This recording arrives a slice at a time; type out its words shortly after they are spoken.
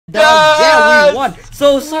Yeah, we won.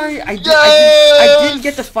 So sorry, I didn't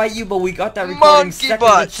get to fight you, but we got that recording second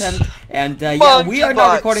attempt, and yeah, we are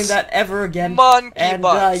not recording that ever again.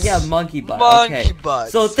 Yeah, monkey butt. Okay.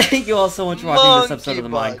 So thank you all so much for watching this episode of the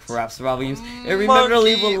Minecraft Survival Games. And remember to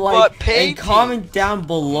leave a like and comment down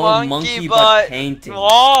below monkey butt painting.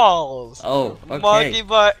 Walls. Oh, okay. Monkey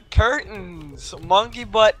butt curtains. Monkey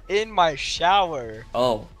butt in my shower.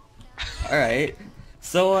 Oh. Alright.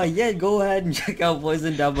 So, yeah, go ahead and check out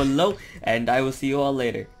Poison down below, and I will see you all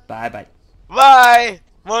later. Bye-bye. Bye,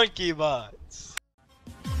 monkey butts.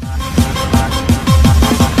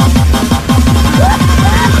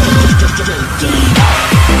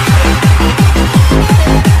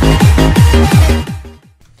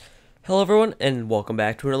 Hello everyone, and welcome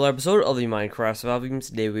back to another episode of the Minecraft Survival Games.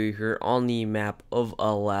 Today we're here on the map of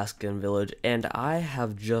Alaskan Village, and I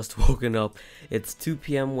have just woken up. It's 2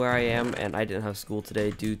 p.m. where I am, and I didn't have school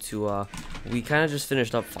today due to, we kind of just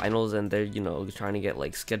finished up finals, and they're, you know, trying to get,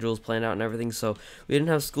 like, schedules planned out and everything, so we didn't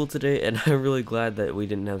have school today, and I'm really glad that we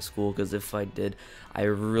didn't have school, because if I did, I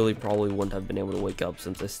really probably wouldn't have been able to wake up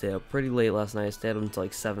since I stayed up pretty late last night. I stayed up until,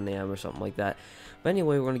 like, 7 a.m. or something like that. But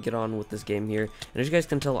anyway, we're going to get on with this game here. And as you guys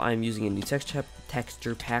can tell, I'm using a new texture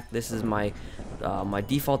pack. This is my my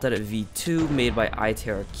default edit V2 made by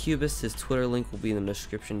iTerraCubus. His Twitter link will be in the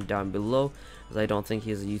description down below, as I don't think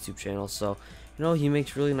he has a YouTube channel. So, you know, he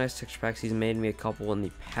makes really nice texture packs. He's made me a couple in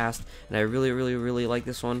the past, and I really like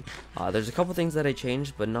this one. There's a couple things that I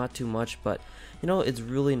changed, but not too much. But, you know, it's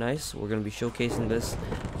really nice. We're going to be showcasing this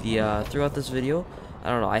throughout this video. I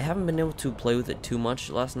don't know, I haven't been able to play with it too much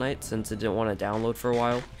last night since it didn't want to download for a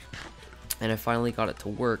while, and I finally got it to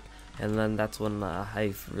work, and then that's when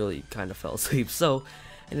I really kind of fell asleep. So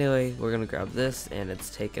anyway, we're gonna grab this, and it's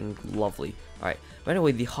taken lovely. Alright, but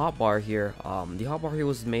anyway, the hotbar here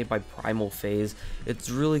was made by Primal Phase. It's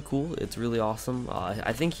really cool, it's really awesome.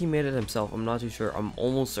 I think he made it himself. I'm not too sure. I'm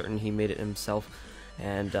almost certain he made it himself,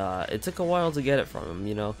 and it took a while to get it from him.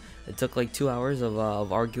 You know, it took like 2 hours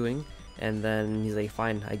of arguing. And then he's like,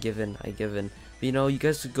 fine, I give in. But, you know, you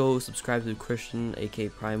guys should go subscribe to Christian, aka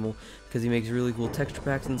Primal, because he makes really cool texture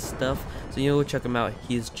packs and stuff. So, you know, go check him out.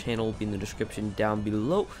 His channel will be in the description down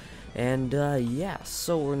below. And, yeah,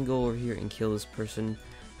 so we're going to go over here and kill this person,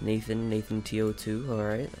 Nathan TO2.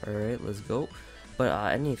 Alright, let's go. But,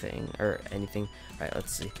 anything. Alright,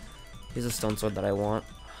 let's see. Here's a stone sword that I want.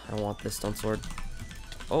 I want this stone sword.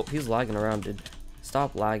 Oh, he's lagging around, dude.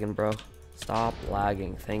 Stop lagging, bro. Stop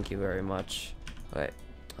lagging. Thank you very much. Okay,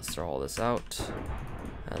 let's throw all this out.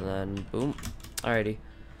 And then, boom. Alrighty.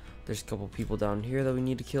 There's a couple people down here that we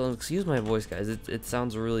need to kill. And excuse my voice, guys. It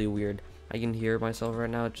sounds really weird. I can hear myself right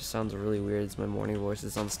now. It just sounds really weird. It's my morning voice. It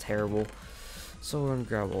sounds terrible. So we're going to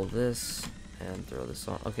grab all this and throw this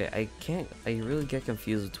on. Okay, I really get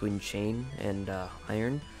confused between chain and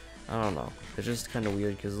iron. I don't know. It's just kind of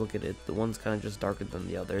weird because look at it. The one's kind of just darker than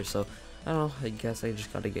the other. So I don't know, I guess I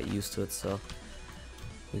just gotta get used to it, so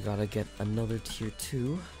we gotta get another tier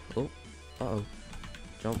 2. Oh, uh-oh.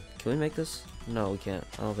 Jump. Can we make this? No, we can't.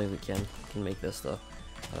 I don't think we can. We can make this, though.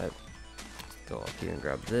 Alright, let's go up here and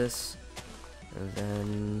grab this. And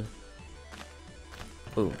then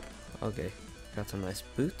boom. Okay, got some nice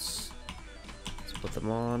boots. Let's put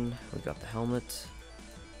them on. We got the helmet.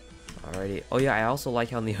 Alrighty. Oh yeah, I also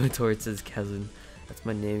like how in the inventory it says Kevin. That's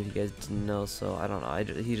my name if you guys didn't know, so I don't know.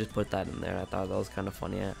 He just put that in there. I thought that was kind of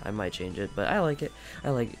funny. I might change it, but I like it.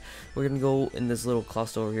 We're gonna go in this little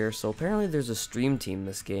cluster over here. So apparently there's a stream team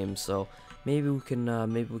this game, so maybe we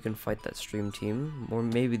can fight that stream team, or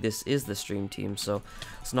maybe this is the stream team. So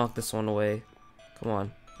let's knock this one away. Come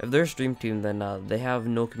on. If they're a stream team, then they have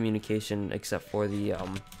no communication except for the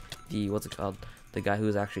what's it called? The guy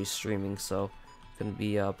who's actually streaming. So it's gonna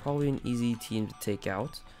be probably an easy team to take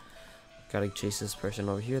out. Gotta chase this person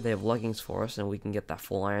over here. They have leggings for us, and we can get that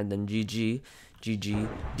full iron. Then GG,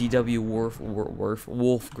 DW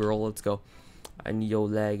Wolf girl. Let's go. I need your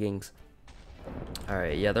leggings.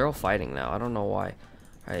 Alright, yeah, they're all fighting now. I don't know why.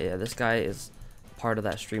 Alright, yeah, this guy is part of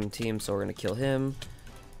that stream team, so we're gonna kill him.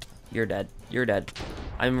 You're dead. You're dead.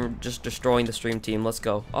 I'm just destroying the stream team. Let's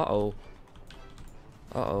go. Uh-oh.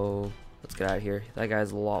 Let's get out of here. That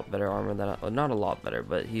guy's a lot better armor than not a lot better,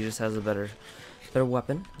 but he just has a better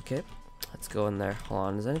weapon. Okay. Let's go in there. Hold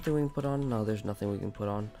on. Is there anything we can put on? No, there's nothing we can put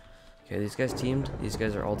on. Okay, these guys teamed. These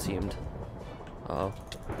guys are all teamed. Uh-oh.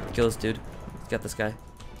 Kill this dude. Let's get this guy.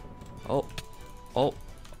 Oh. Uh-oh.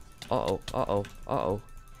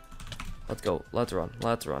 Let's go. Let's run.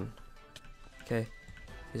 Okay.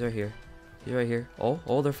 He's right here.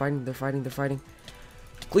 Oh, they're fighting.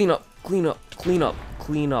 Clean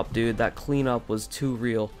up, dude. That cleanup was too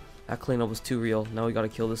real. Now we gotta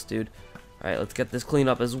kill this dude. Alright, let's get this clean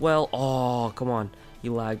up as well. Oh, come on. He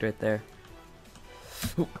lagged right there.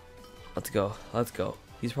 Ooh. Let's go. Let's go.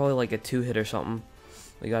 He's probably like a 2-hit or something.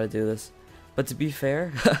 We gotta do this. But to be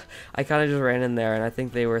fair, I kind of just ran in there, and I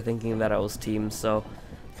think they were thinking that I was team, so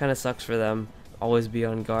kind of sucks for them. Always be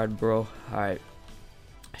on guard, bro. Alright.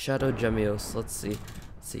 Shadow Gemios. Let's see.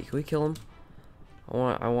 Let's see. Can we kill him?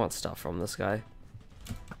 I want stuff from this guy.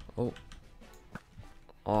 Oh.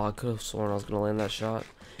 Oh, I could have sworn I was gonna land that shot.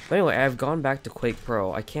 But anyway, I've gone back to Quake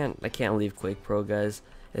Pro. I can't leave Quake Pro, guys.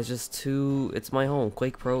 It's just too. It's my home.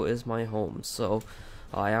 Quake Pro is my home. So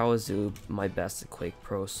I always do my best at Quake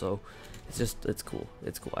Pro. So it's cool.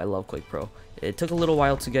 It's cool. I love Quake Pro. It took a little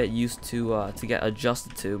while to get used to get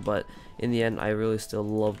adjusted to, but in the end, I really still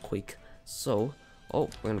love Quake. So, oh,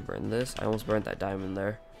 we're gonna burn this. I almost burnt that diamond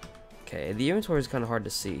there. Okay, the inventory is kind of hard to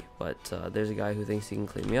see, but there's a guy who thinks he can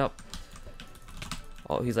clean me up.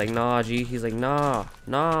 Oh, he's like, nah, G. He's like, nah.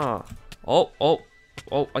 Oh,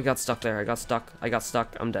 I got stuck there. I got stuck.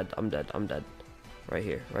 I'm dead. Right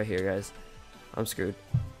here, guys. I'm screwed.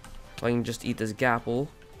 If I can just eat this gapple.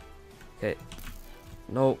 Okay.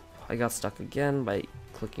 Nope. I got stuck again by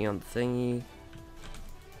clicking on the thingy.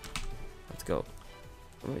 Let's go.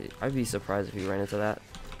 I'd be surprised if he ran into that.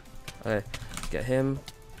 Okay, let's get him.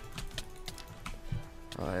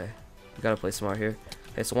 Okay, we gotta play smart here.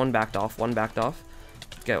 Okay, so one backed off. Let's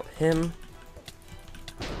get him.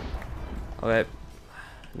 Okay,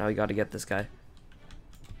 now we gotta get this guy.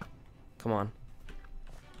 Come on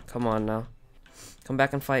now. Come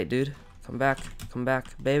back and fight, dude. Come back,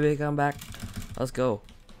 baby, come back. Let's go.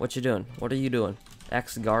 What you doing? What are you doing?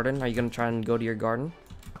 X garden? Are you gonna try and go to your garden?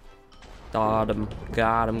 Got him,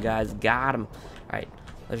 guys, got him. Alright,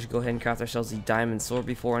 let's just go ahead and craft ourselves a diamond sword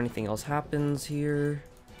before anything else happens here.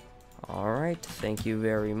 Alright, thank you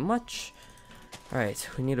very much. Alright,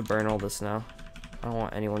 we need to burn all this now. I don't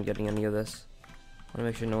want anyone getting any of this. I want to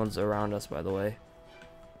make sure no one's around us, by the way.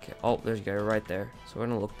 Okay, oh, there's a guy right there. So we're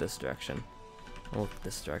gonna look this direction. We'll look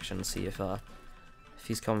this direction and see if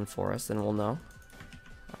he's coming for us, then we'll know.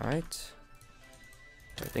 Alright.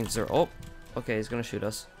 Things are. Oh, okay, he's gonna shoot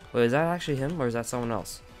us. Wait, is that actually him or is that someone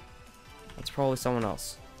else? That's probably someone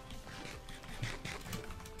else.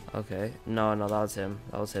 Okay, no, that was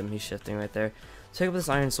him. He's shifting right there. Take up this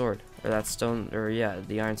iron sword, or that stone, or yeah,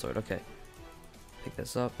 the iron sword. Okay, pick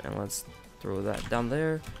this up and let's throw that down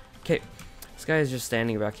there. Okay, this guy is just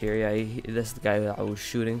standing back here. Yeah, this is the guy that I was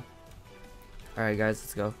shooting. All right, guys,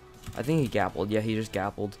 let's go. I think he gappled. Yeah, he just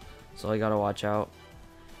gappled. So I gotta watch out.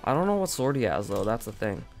 I don't know what sword he has though. That's the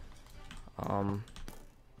thing.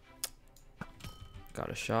 Got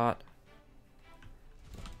a shot.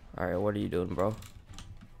 All right, what are you doing, bro?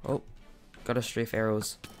 Oh, gotta strafe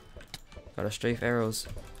arrows.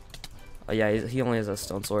 Oh yeah, he only has a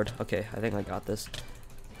stone sword. Okay, I think I got this.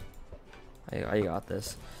 I got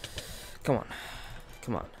this. Come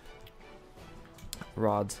on.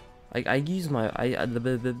 Rods. I use my I'm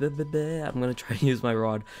gonna try to use my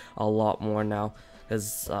rod a lot more now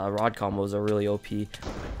because rod combos are really OP.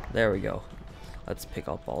 There we go. Let's pick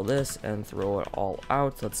up all this and throw it all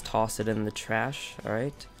out. Let's toss it in the trash. All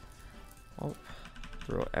right. Oh,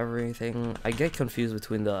 throw everything. I get confused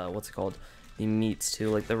between the what's it called, the meats too,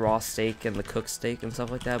 like the raw steak and the cooked steak and stuff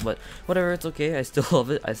like that. But whatever, it's okay. I still love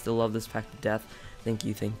it. I still love this pack to death. Thank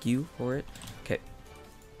you for it. Okay.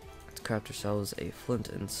 Craft ourselves a flint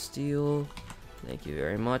and steel. Thank you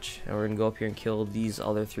very much. And we're gonna go up here and kill these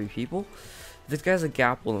other 3 people. If this guy's a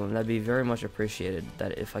gapple, that'd be very much appreciated.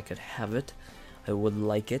 That if I could have it, I would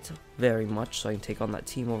like it very much, so I can take on that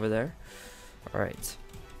team over there. All right.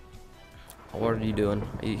 What are you doing?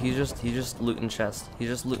 He's just looting chests. He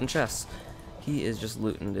is just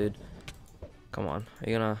looting, dude. Come on. Are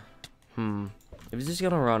you gonna? If he's just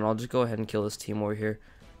gonna run, I'll just go ahead and kill this team over here.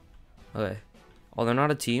 Okay. Oh, they're not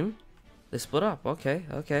a team? They split up. Okay.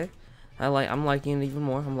 I'm liking it even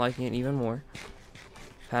more.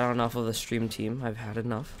 Had enough of the stream team. I've had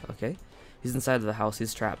enough. Okay. He's inside of the house.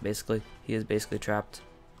 He's trapped, basically. He is basically trapped.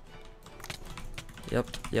 Yep.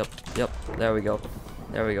 There we go.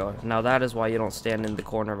 Now that is why you don't stand in the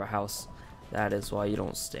corner of a house. Alright.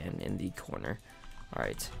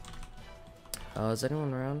 Is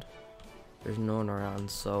anyone around? There's no one around,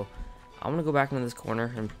 so I'm gonna go back into this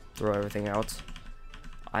corner and throw everything out.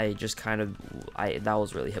 That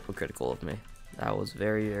was really hypocritical of me. That was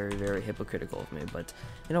very, very, very hypocritical of me, but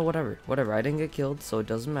you know, whatever. I didn't get killed, so it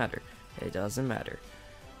doesn't matter.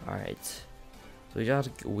 Alright. So we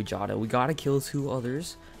gotta kill 2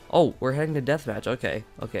 others. Oh, we're heading to deathmatch. Okay,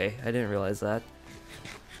 I didn't realize that.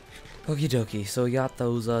 Okie dokie. So we got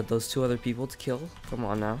those 2 other people to kill. Come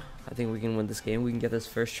on now. I think we can win this game. We can get this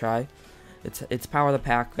first try. It's power of the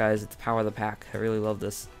pack, guys. It's power of the pack. I really love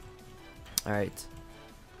this. All right.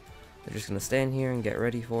 They're just gonna stand here and get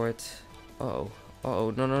ready for it. Uh-oh.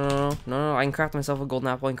 Uh-oh. No. I can craft myself a golden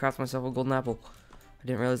apple. I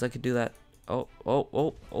didn't realize I could do that. Oh.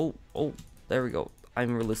 There we go.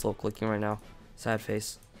 I'm really slow clicking right now. Sad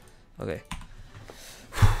face. Okay.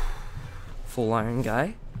 Full iron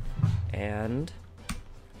guy. And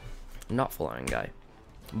not full iron guy.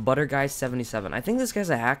 Butter guy 77. I think this guy's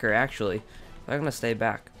a hacker, actually. I'm gonna stay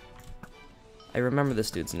back. I remember this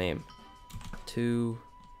dude's name.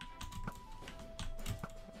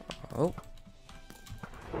 Oh.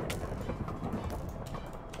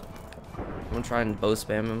 I'm gonna try and bow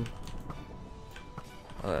spam him.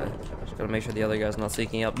 Just gotta make sure the other guy's not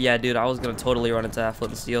sneaking up. Yeah, dude, I was gonna totally run into that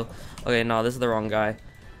flint and steel. Okay, no, this is the wrong guy.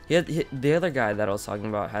 The other guy that I was talking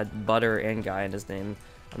about had butter and guy in his name.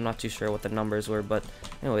 I'm not too sure what the numbers were, but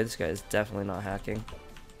anyway, this guy is definitely not hacking.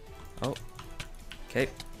 Oh. Okay.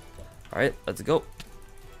 Alright, let's go.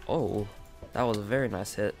 Oh, that was a very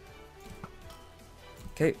nice hit.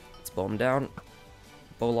 Okay, let's bow him down.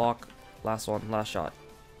 Bow lock. Last one, last shot.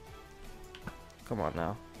 Come on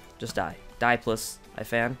now. Just die. Die, plus. I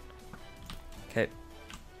fan. Okay.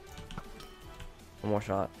 One more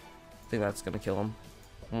shot. I think that's gonna kill him.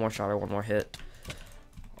 One more shot or one more hit.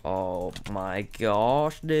 Oh my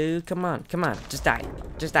gosh, dude. Come on. Just die.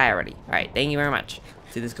 Just die already. Alright, thank you very much.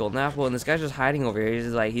 See this golden apple, and this guy's just hiding over here.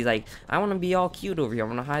 He's like, I want to be all cute over here. I'm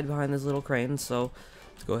gonna hide behind this little crane, so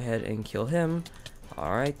let's go ahead and kill him.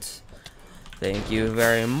 Alright. Thank you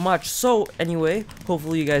very much. So, anyway,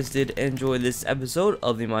 hopefully you guys did enjoy this episode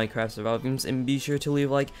of the Minecraft Survival Games, and be sure to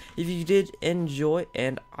leave a like if you did enjoy,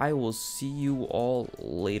 and I will see you all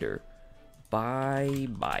later.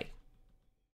 Bye-bye.